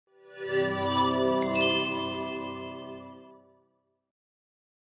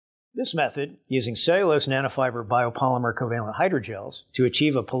This method, using cellulose nanofiber biopolymer covalent hydrogels to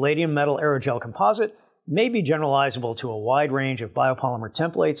achieve a palladium metal aerogel composite, may be generalizable to a wide range of biopolymer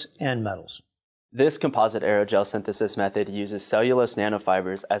templates and metals. This composite aerogel synthesis method uses cellulose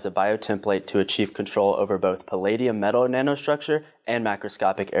nanofibers as a biotemplate to achieve control over both palladium metal nanostructure and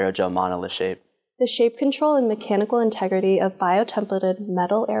macroscopic aerogel monolith shape. The shape control and mechanical integrity of biotemplated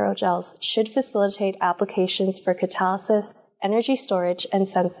metal aerogels should facilitate applications for catalysis, energy storage, and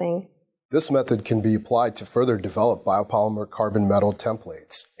sensing. This method can be applied to further develop biopolymer carbon metal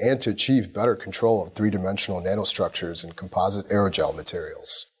templates and to achieve better control of three-dimensional nanostructures in composite aerogel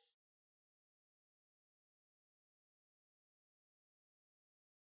materials.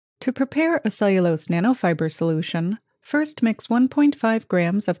 To prepare a cellulose nanofiber solution, first mix 1.5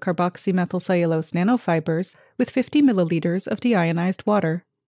 grams of carboxymethylcellulose nanofibers with 50 milliliters of deionized water.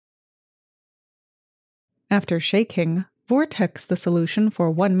 After shaking, vortex the solution for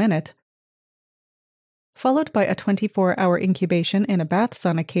 1 minute, followed by a 24-hour incubation in a bath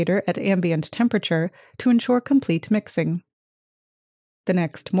sonicator at ambient temperature to ensure complete mixing. The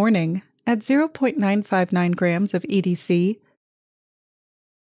next morning, add 0.959 grams of EDC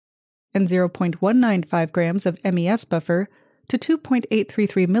and 0.195 grams of MES buffer to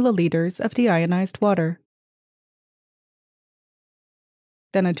 2.833 milliliters of deionized water.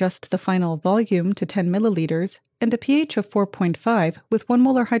 Then adjust the final volume to 10 milliliters and a pH of 4.5 with 1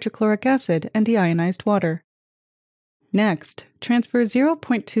 molar hydrochloric acid and deionized water. Next, transfer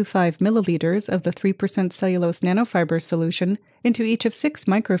 0.25 milliliters of the 3% cellulose nanofiber solution into each of 6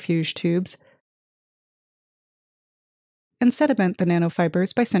 microfuge tubes and sediment the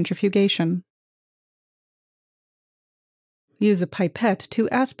nanofibers by centrifugation. Use a pipette to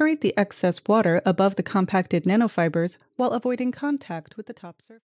aspirate the excess water above the compacted nanofibers while avoiding contact with the top surface.